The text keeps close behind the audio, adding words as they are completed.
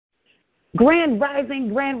Grand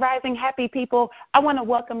Rising, happy people. I want to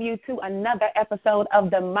welcome you to another episode of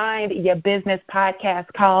the Mind Your Business podcast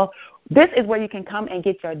call. This is where you can come and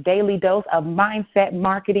get your daily dose of mindset,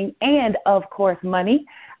 marketing, and, of course, money.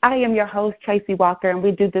 I am your host, Tracy Walker, and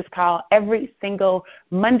we do this call every single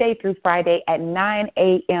Monday through Friday at 9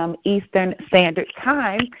 a.m. Eastern Standard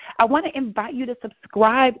Time. I want to invite you to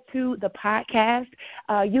subscribe to the podcast.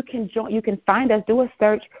 You can find us, do a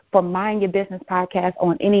search for Mind Your Business podcast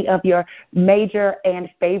on any of your major and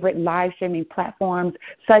favorite live streaming platforms,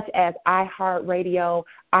 such as iHeartRadio,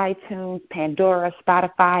 iTunes, Pandora,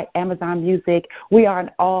 Spotify, Amazon Music. We are in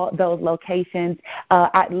all those locations.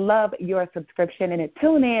 I love your subscription, and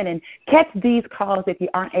tune in and catch these calls if you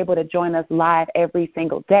aren't able to join us live every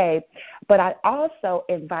single day. But I also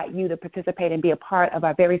invite you to participate and be a part of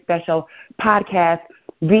our very special podcast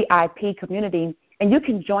VIP community. And you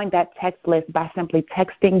can join that text list by simply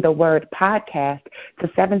texting the word podcast to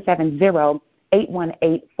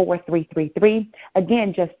 770-818-4333.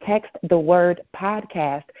 Again, just text the word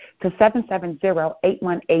podcast to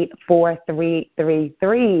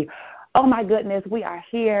 770-818-4333. Oh, my goodness, we are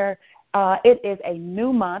here. It is a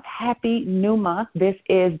new month. Happy new month. This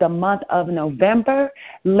is the month of November.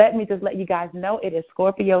 Let me just let you guys know it is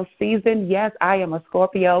Scorpio season. Yes, I am a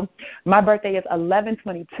Scorpio. My birthday is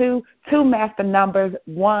 11/22. Two master numbers,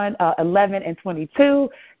 11 and 22.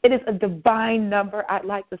 It is a divine number, I'd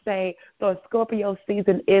like to say. So Scorpio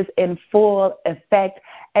season is in full effect.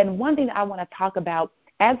 And one thing I want to talk about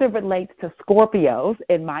as it relates to Scorpios,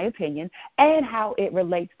 in my opinion, and how it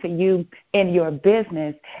relates to you in your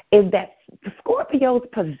business, is that Scorpios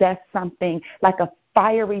possess something like a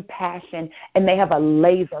fiery passion, and they have a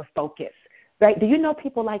laser focus. Right? Do you know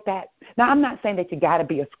people like that? Now, I'm not saying that you got to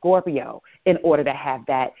be a Scorpio in order to have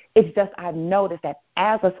that. It's just I've noticed that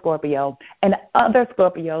as a Scorpio and other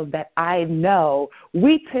Scorpios that I know,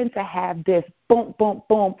 we tend to have this boom, boom,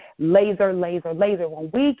 boom, laser, laser, laser. When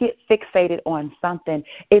we get fixated on something,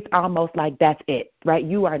 it's almost like that's it, right?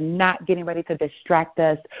 You are not getting ready to distract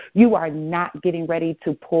us. You are not getting ready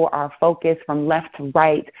to pull our focus from left to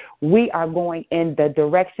right. We are going in the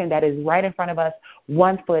direction that is right in front of us,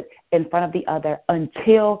 one foot in front of the other,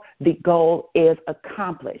 until the goal is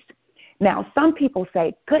accomplished. Now, some people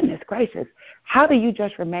say, goodness gracious, how do you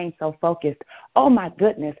just remain so focused? Oh, my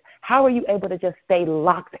goodness, how are you able to just stay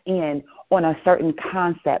locked in on a certain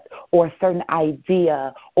concept or a certain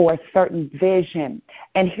idea or a certain vision?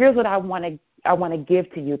 And here's what I want to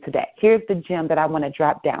give to you today. Here's the gem that I want to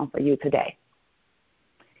drop down for you today.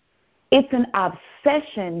 It's an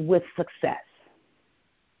obsession with success.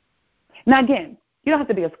 Now, again, you don't have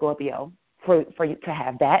to be a Scorpio for you to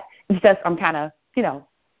have that. It's just I'm kind of,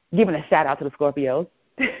 giving a shout out to the Scorpios,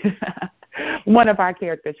 one of our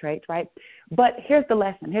character traits, right? But here's the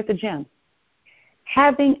lesson. Here's the gem.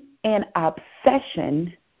 Having an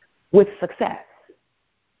obsession with success.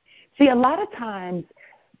 See, a lot of times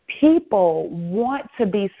people want to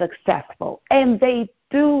be successful, and they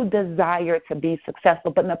do desire to be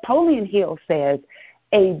successful. But Napoleon Hill says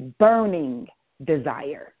a burning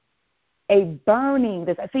desire. A burning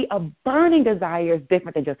desire. See, a burning desire is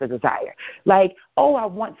different than just a desire. Like, oh, I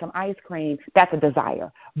want some ice cream, that's a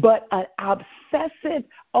desire. But an obsessive,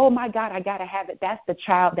 oh, my God, I got to have it, that's the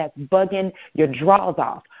child that's bugging your drawers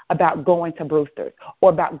off about going to Brewster's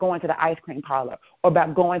or about going to the ice cream parlor or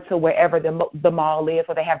about going to wherever the mall is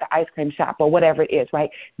where they have the ice cream shop or whatever it is, right?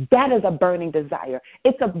 That is a burning desire.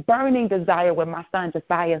 It's a burning desire when my son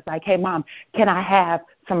Josiah is like, hey, Mom, can I have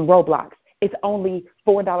some Roblox? It's only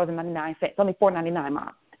 $4.99. It's only $4.99,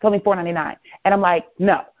 Mom. It's only $4.99. And I'm like,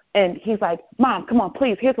 no. And he's like, Mom, come on,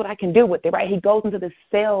 please. Here's what I can do with it, right? He goes into this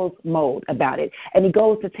sales mode about it. And he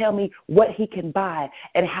goes to tell me what he can buy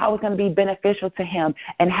and how it's going to be beneficial to him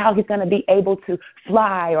and how he's going to be able to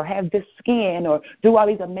fly or have this skin or do all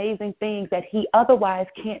these amazing things that he otherwise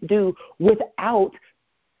can't do without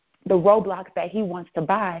the Roblox that he wants to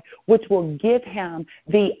buy, which will give him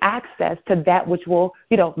the access to that which will,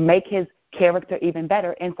 make his character even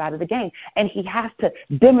better inside of the game. And he has to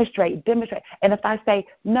demonstrate. And if I say,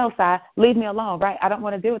 no, Si, leave me alone, right? I don't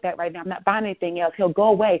want to deal with that right now. I'm not buying anything else. He'll go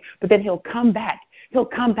away, but then he'll come back. He'll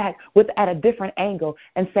come back at a different angle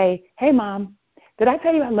and say, hey, Mom, did I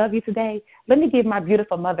tell you I love you today? Let me give my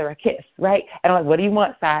beautiful mother a kiss, right? And I'm like, what do you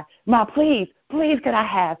want, Si? Mom, please, could I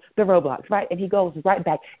have the Roblox, right? And he goes right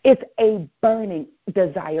back. It's a burning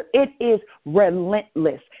desire. It is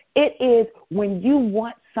relentless. It is when you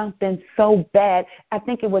want something so bad. I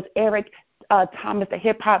think it was Eric Thomas, the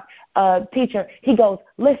hip-hop teacher. He goes,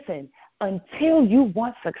 listen, until you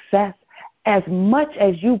want success as much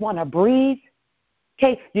as you want to breathe,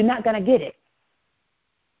 okay, you're not going to get it.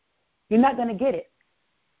 You're not going to get it.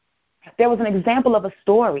 There was an example of a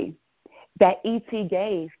story that E.T.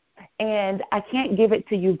 gave, and I can't give it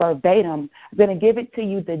to you verbatim. I'm going to give it to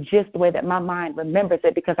you the gist, the way that my mind remembers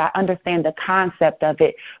it, because I understand the concept of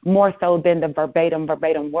it more so than the verbatim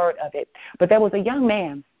word of it. But there was a young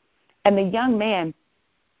man, and the young man,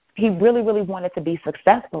 he really, really wanted to be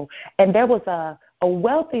successful. And there was a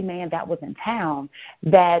wealthy man that was in town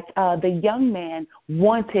that the young man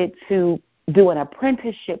wanted to do an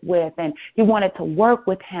apprenticeship with, and he wanted to work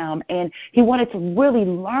with him, and he wanted to really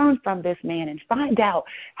learn from this man and find out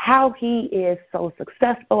how he is so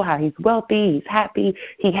successful, how he's wealthy, he's happy,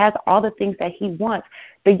 he has all the things that he wants.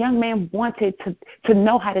 The young man wanted to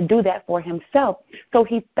know how to do that for himself, so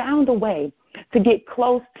he found a way to get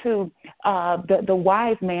close to the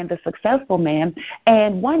wise man, the successful man.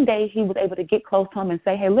 And one day he was able to get close to him and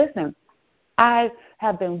say, hey, listen, I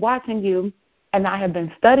have been watching you and I have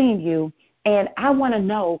been studying you, and I want to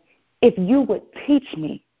know if you would teach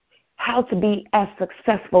me how to be as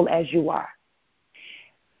successful as you are.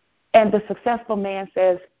 And the successful man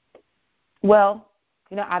says, well,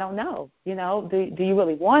 I don't know. Do you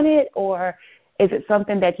really want it, or is it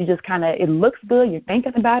something that you just kind of, it looks good, you're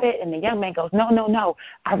thinking about it? And the young man goes, no,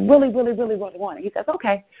 I really, really, really, really want it. He says,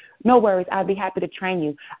 okay, no worries, I'd be happy to train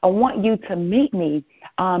you. I want you to meet me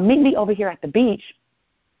over here at the beach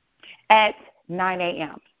at 9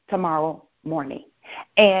 a.m. tomorrow morning.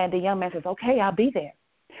 And the young man says, okay, I'll be there.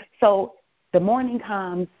 So the morning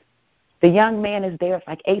comes, the young man is there. It's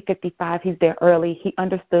like 8:55. He's there early. He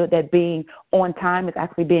understood that being on time is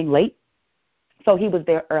actually being late. So he was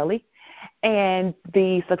there early. And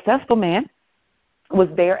the successful man was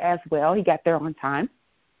there as well. He got there on time.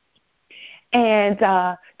 And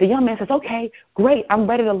the young man says, okay, great, I'm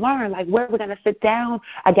ready to learn. Like, where are we going to sit down?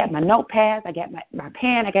 I got my notepads, I got my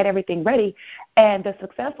pen, I got everything ready. And the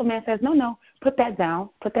successful man says, no, put that down.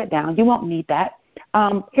 You won't need that.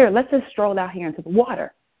 Here, let's just stroll out here into the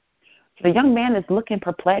water. So the young man is looking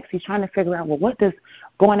perplexed. He's trying to figure out, well, what does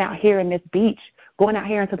going out here in this beach, going out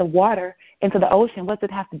here into the water, into the ocean, what does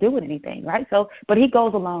it have to do with anything, right? So, but he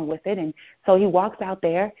goes along with it, and so he walks out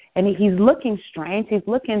there, and he's looking strange. He's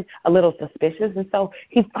looking a little suspicious, and so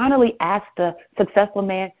he finally asks the successful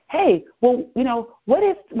man, hey, well, what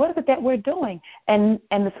is it that we're doing? And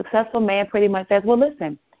the successful man pretty much says, well,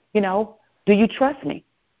 listen, do you trust me?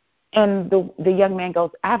 And the young man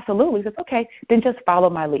goes, absolutely. He says, okay, then just follow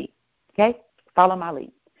my lead. Okay? Follow my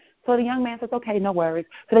lead. So the young man says, okay, no worries.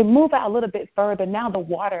 So they move out a little bit further. Now the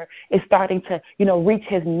water is starting to, reach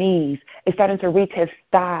his knees. It's starting to reach his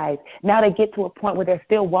thighs. Now they get to a point where they're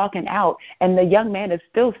still walking out, and the young man is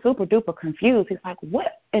still super duper confused. He's like,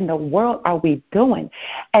 what in the world are we doing?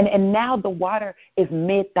 And now the water is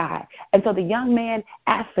mid-thigh. And so the young man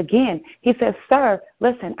asks again. He says, sir,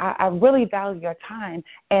 listen, I really value your time,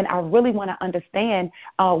 and I really want to understand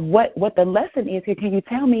what the lesson is here. Can you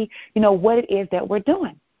tell me, what it is that we're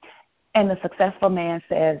doing? And the successful man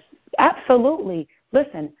says, absolutely.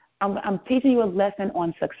 Listen, I'm teaching you a lesson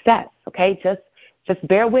on success, okay? Just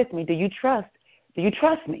bear with me. Do you trust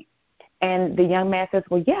me? And the young man says,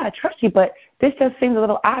 well, yeah, I trust you, but this just seems a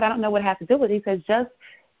little odd. I don't know what it has to do with it. He says, just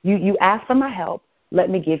you ask for my help. Let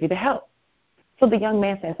me give you the help. So the young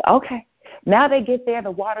man says, okay. Now they get there.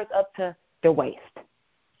 The water's up to the waist.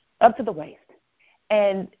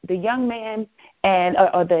 And the young man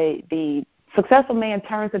or the successful man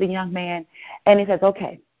turns to the young man, and he says,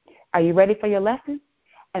 okay, are you ready for your lesson?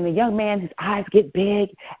 And the young man, his eyes get big,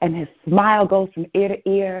 and his smile goes from ear to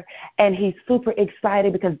ear, and he's super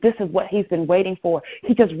excited because this is what he's been waiting for.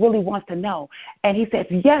 He just really wants to know. And he says,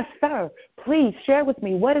 yes, sir, please share with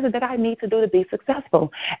me. What is it that I need to do to be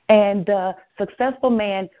successful? And the successful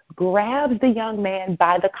man grabs the young man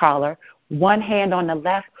by the collar, one hand on the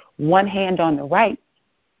left, one hand on the right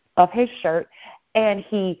of his shirt, and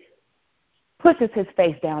he pushes his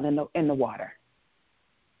face down in the water.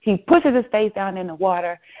 He pushes his face down in the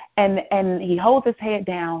water, and he holds his head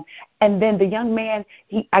down, and then the young man,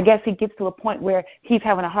 I guess he gets to a point where he's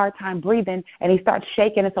having a hard time breathing, and he starts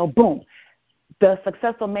shaking, and so boom, the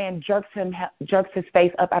successful man jerks his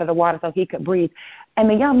face up out of the water so he could breathe. And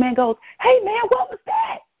the young man goes, hey, man, what was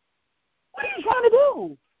that? What are you trying to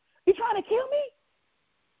do? You trying to kill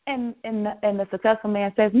me? And the successful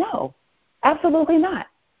man says, no, absolutely not.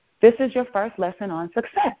 This is your first lesson on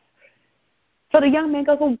success. So the young man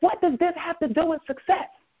goes, well, what does this have to do with success?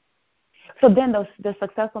 So then the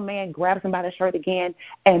successful man grabs him by the shirt again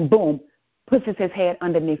and, boom, pushes his head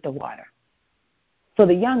underneath the water. So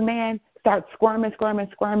the young man starts squirming.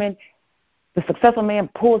 The successful man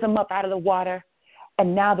pulls him up out of the water,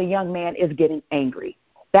 and now the young man is getting angry.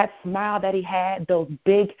 That smile that he had, those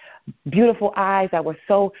big, beautiful eyes that were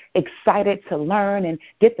so excited to learn and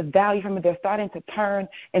get the value from it, they're starting to turn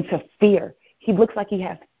into fear. He looks like he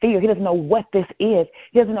has fear. He doesn't know what this is.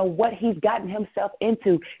 He doesn't know what he's gotten himself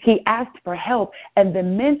into. He asked for help, and the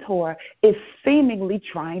mentor is seemingly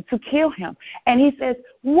trying to kill him. And he says,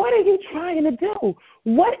 what are you trying to do?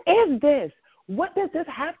 What is this? What does this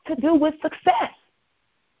have to do with success?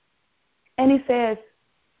 And he says,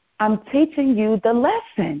 I'm teaching you the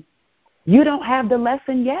lesson. You don't have the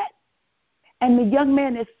lesson yet? And the young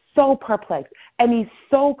man is so perplexed, and he's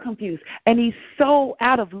so confused, and he's so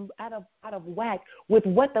out of whack with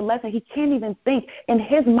what the lesson. He can't even think. In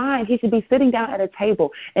his mind, he should be sitting down at a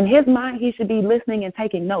table. In his mind, he should be listening and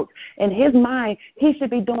taking notes. In his mind, he should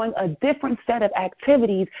be doing a different set of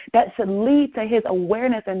activities that should lead to his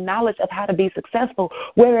awareness and knowledge of how to be successful.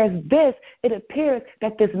 Whereas this, it appears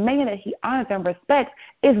that this man that he honors and respects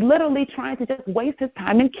is literally trying to just waste his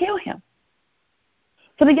time and kill him.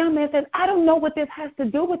 So the young man says, I don't know what this has to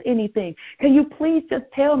do with anything. Can you please just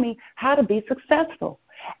tell me how to be successful?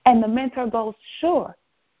 And the mentor goes, sure.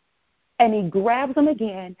 And he grabs him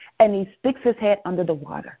again, and he sticks his head under the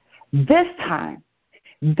water. This time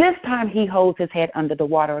he holds his head under the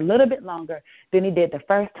water a little bit longer than he did the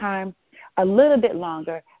first time, a little bit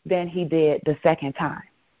longer than he did the second time.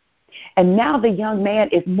 And now the young man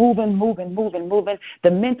is moving. The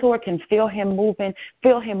mentor can feel him moving,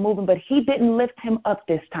 but he didn't lift him up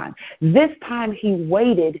this time. This time he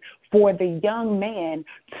waited for the young man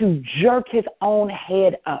to jerk his own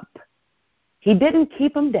head up. He didn't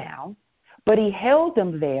keep him down, but he held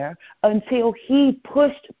him there until he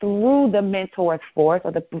pushed through the mentor's force,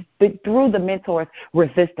 or through the mentor's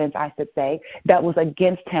resistance, I should say, that was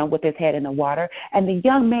against him with his head in the water. And the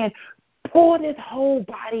young man pulled his whole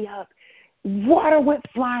body up. Water went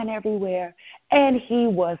flying everywhere, and he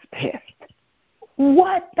was pissed.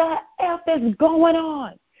 What the F is going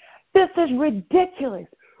on? This is ridiculous.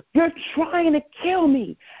 You're trying to kill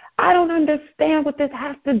me. I don't understand what this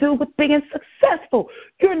has to do with being successful.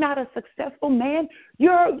 You're not a successful man.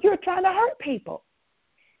 You're trying to hurt people.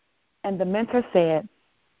 And the mentor said,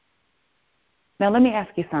 now let me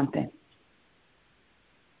ask you something.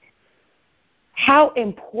 How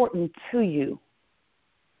important to you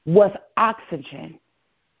was oxygen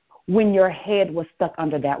when your head was stuck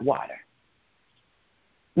under that water?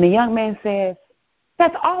 And the young man says,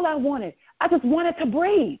 that's all I wanted. I just wanted to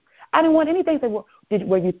breathe. I didn't want anything.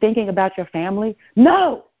 Were you thinking about your family?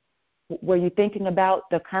 No. Were you thinking about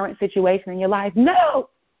the current situation in your life? No.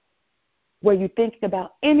 Were you thinking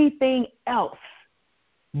about anything else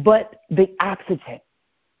but the oxygen?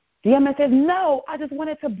 The young man says, no, I just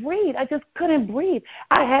wanted to breathe. I just couldn't breathe.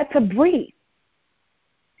 I had to breathe.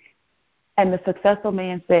 And the successful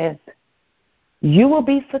man says, you will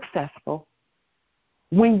be successful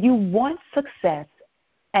when you want success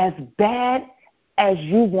as bad as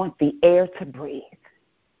you want the air to breathe.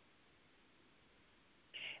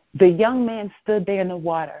 The young man stood there in the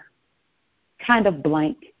water, kind of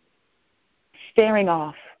blank, staring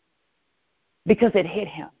off, because it hit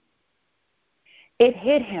him. It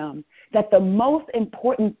hit him that the most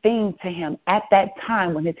important thing to him at that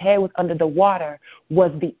time when his head was under the water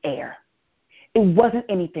was the air. It wasn't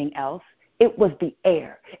anything else. It was the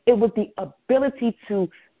air. It was the ability to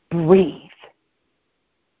breathe.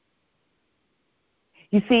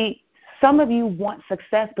 You see, some of you want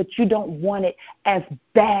success, but you don't want it as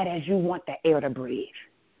bad as you want the air to breathe.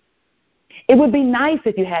 It would be nice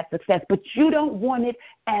if you had success, but you don't want it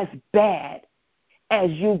as bad as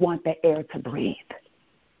you want the air to breathe.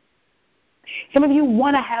 Some of you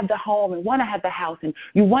want to have the home and want to have the house, and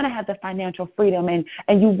you want to have the financial freedom, and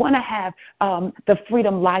you want to have the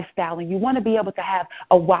freedom lifestyle, and you want to be able to have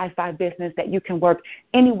a Wi-Fi business that you can work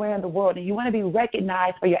anywhere in the world, and you want to be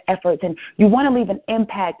recognized for your efforts, and you want to leave an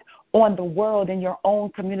impact on the world in your own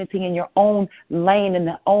community, in your own lane, in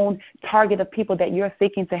the own target of people that you're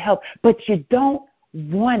seeking to help, but you don't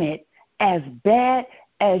want it as bad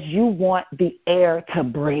as you want the air to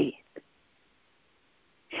breathe.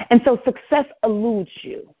 And so success eludes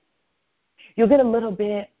you. You'll get a little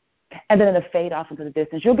bit, and then it'll fade off into the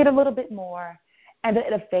distance. You'll get a little bit more, and then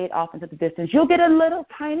it'll fade off into the distance. You'll get a little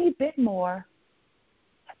tiny bit more,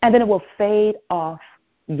 and then it will fade off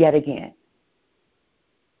yet again.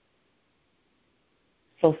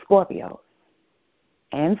 So Scorpios,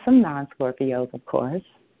 and some non-Scorpios, of course,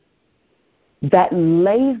 that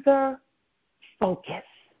laser focus,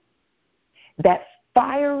 that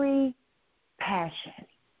fiery passion,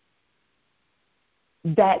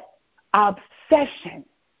 that obsession,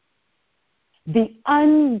 the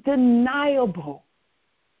undeniable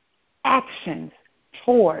actions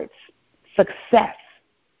towards success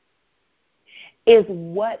is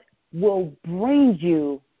what will bring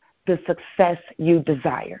you the success you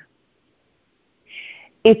desire.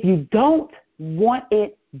 If you don't want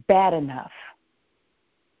it bad enough,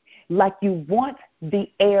 like you want the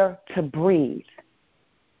air to breathe,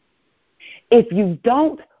 if you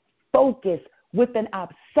don't focus with an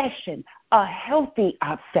obsession, a healthy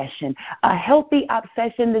obsession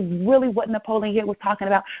is really what Napoleon Hill was talking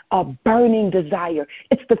about, a burning desire.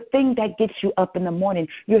 It's the thing that gets you up in the morning.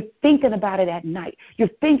 You're thinking about it at night. You're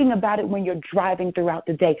thinking about it when you're driving throughout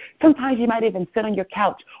the day. Sometimes you might even sit on your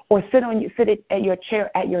couch or sit at your chair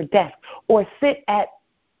at your desk or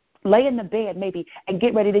lay in the bed maybe and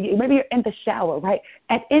get ready maybe you're in the shower, right?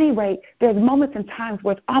 At any rate, there's moments and times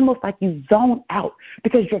where it's almost like you zone out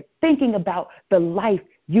because you're thinking about the life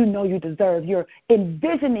you know you deserve. You're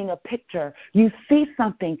envisioning a picture. You see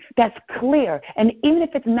something that's clear. And even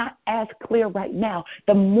if it's not as clear right now,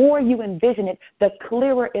 the more you envision it, the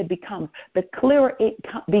clearer it becomes, the clearer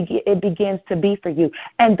it begins to be for you.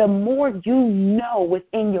 And the more you know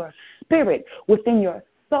within your spirit, within your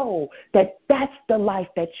soul, that's the life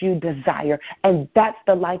that you desire and that's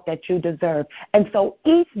the life that you deserve. And so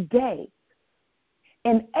each day,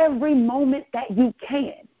 in every moment that you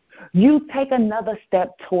can, you take another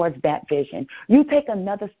step towards that vision. You take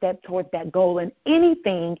another step towards that goal, and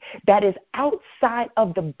anything that is outside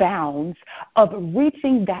of the bounds of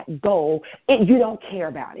reaching that goal, you don't care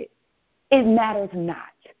about it. It matters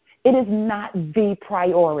not. It is not the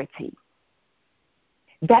priority.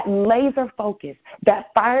 That laser focus,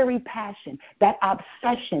 that fiery passion, that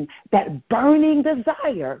obsession, that burning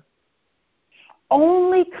desire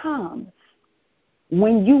only comes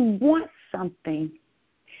when you want something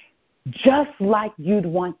just like you'd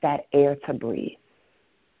want that air to breathe.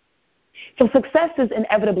 So success is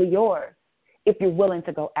inevitably yours if you're willing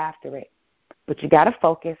to go after it. But you got to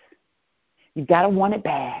focus. You got to want it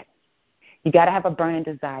bad. You got to have a burning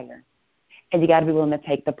desire. And you got to be willing to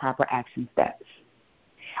take the proper action steps.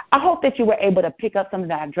 I hope that you were able to pick up something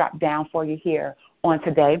that I dropped down for you here on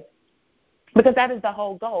today, because that is the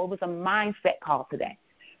whole goal. It was a mindset call today.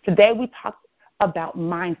 Today we talked about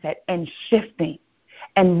mindset and shifting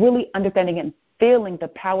and really understanding and feeling the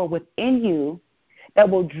power within you that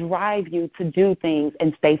will drive you to do things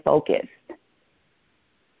and stay focused.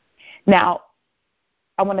 Now,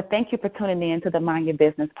 I want to thank you for tuning in to the Mind Your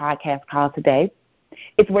Business podcast call today.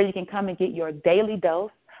 It's where you can come and get your daily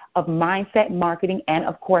dose of mindset, marketing, and,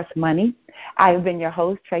 of course, money. I have been your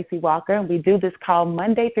host, Tracy Walker, and we do this call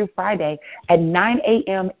Monday through Friday at 9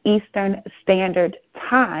 a.m. Eastern Standard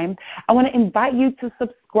Time. I want to invite you to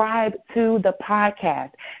subscribe to the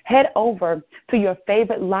podcast. Head over to your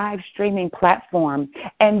favorite live streaming platform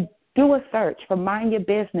and do a search for Mind Your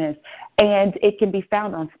Business, and it can be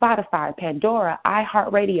found on Spotify, Pandora,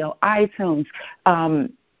 iHeartRadio, iTunes,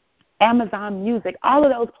 Amazon Music, all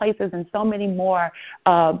of those places, and so many more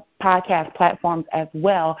podcast platforms as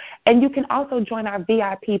well. And you can also join our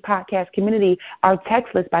VIP podcast community, our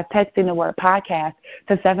text list, by texting the word podcast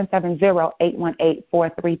to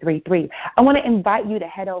 770-818-4333. I want to invite you to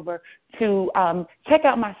head over to check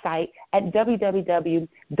out my site at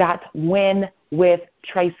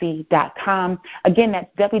www.winwithtracy.com. Again, that's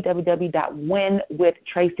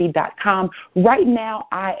www.winwithtracy.com. Right now,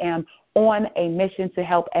 I am on a mission to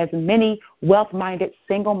help as many wealth-minded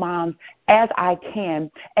single moms as I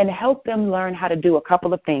can and help them learn how to do a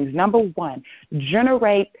couple of things. Number one,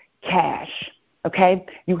 generate cash. Okay?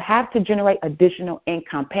 You have to generate additional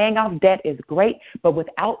income. Paying off debt is great, but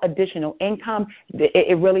without additional income,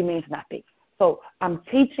 it really means nothing. So I'm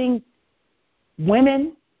teaching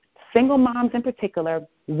women, single moms in particular,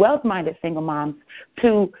 wealth-minded single moms,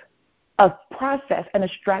 to a process and a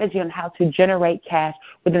strategy on how to generate cash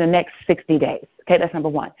within the next 60 days. Okay, that's number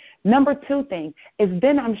one. Number two thing is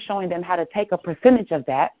then I'm showing them how to take a percentage of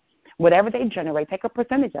that, whatever they generate, take a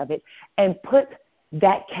percentage of it, and put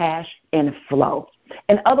that cash in flow.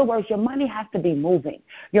 In other words, your money has to be moving.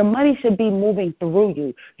 Your money should be moving through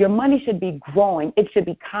you. Your money should be growing. It should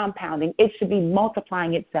be compounding. It should be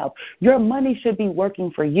multiplying itself. Your money should be working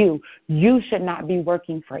for you. You should not be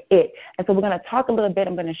working for it. And so we're going to talk a little bit.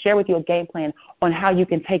 I'm going to share with you a game plan on how you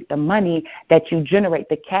can take the money that you generate,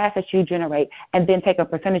 the cash that you generate, and then take a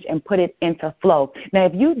percentage and put it into flow. Now,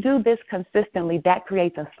 if you do this consistently, that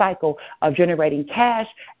creates a cycle of generating cash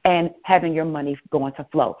and having your money go into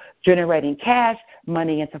flow. Generating cash,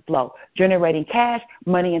 money into flow. Generating cash,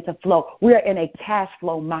 money into flow. We are in a cash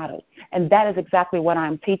flow model, and that is exactly what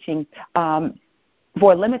I'm teaching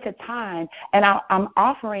for a limited time. And I'm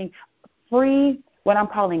offering free, what I'm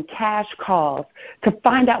calling cash calls, to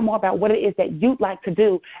find out more about what it is that you'd like to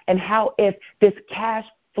do and how, if this cash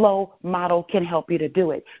flow model can help you to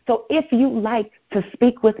do it. So if you like to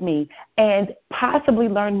speak with me and possibly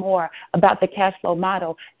learn more about the cash flow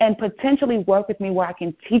model and potentially work with me where I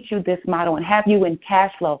can teach you this model and have you in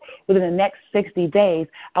cash flow within the next 60 days,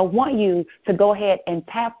 I want you to go ahead and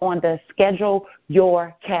tap on the schedule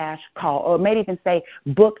your cash call, or maybe even say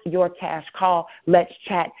book your cash call. Let's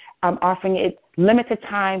chat. I'm offering it limited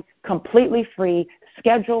time, completely free.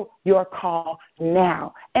 Schedule your call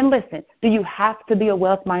now. And listen, do you have to be a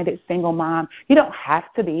wealth-minded single mom? You don't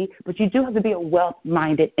have to be, but you do have to be a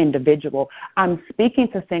wealth-minded individual. I'm speaking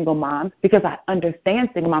to single moms because I understand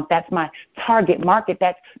single moms. That's my target market.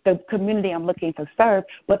 That's the community I'm looking to serve.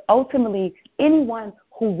 But ultimately, anyone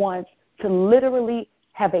who wants to literally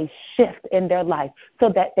have a shift in their life so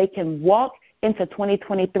that they can walk into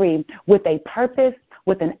 2023 with a purpose,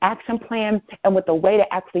 with an action plan, and with a way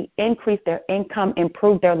to actually increase their income,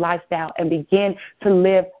 improve their lifestyle, and begin to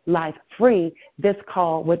live life free, this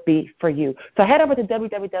call would be for you. So head over to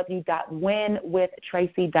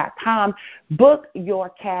www.winwithtracy.com. Book your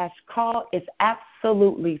cash call. It's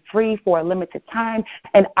absolutely free for a limited time,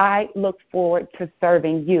 and I look forward to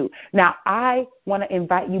serving you. Now, I want to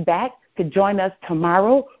invite you back to join us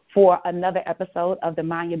tomorrow for another episode of the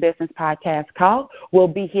Mind Your Business podcast call. We'll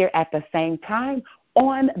be here at the same time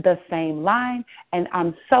on the same line, and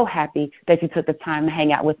I'm so happy that you took the time to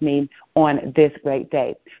hang out with me on this great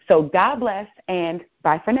day. So God bless, and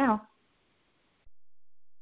bye for now.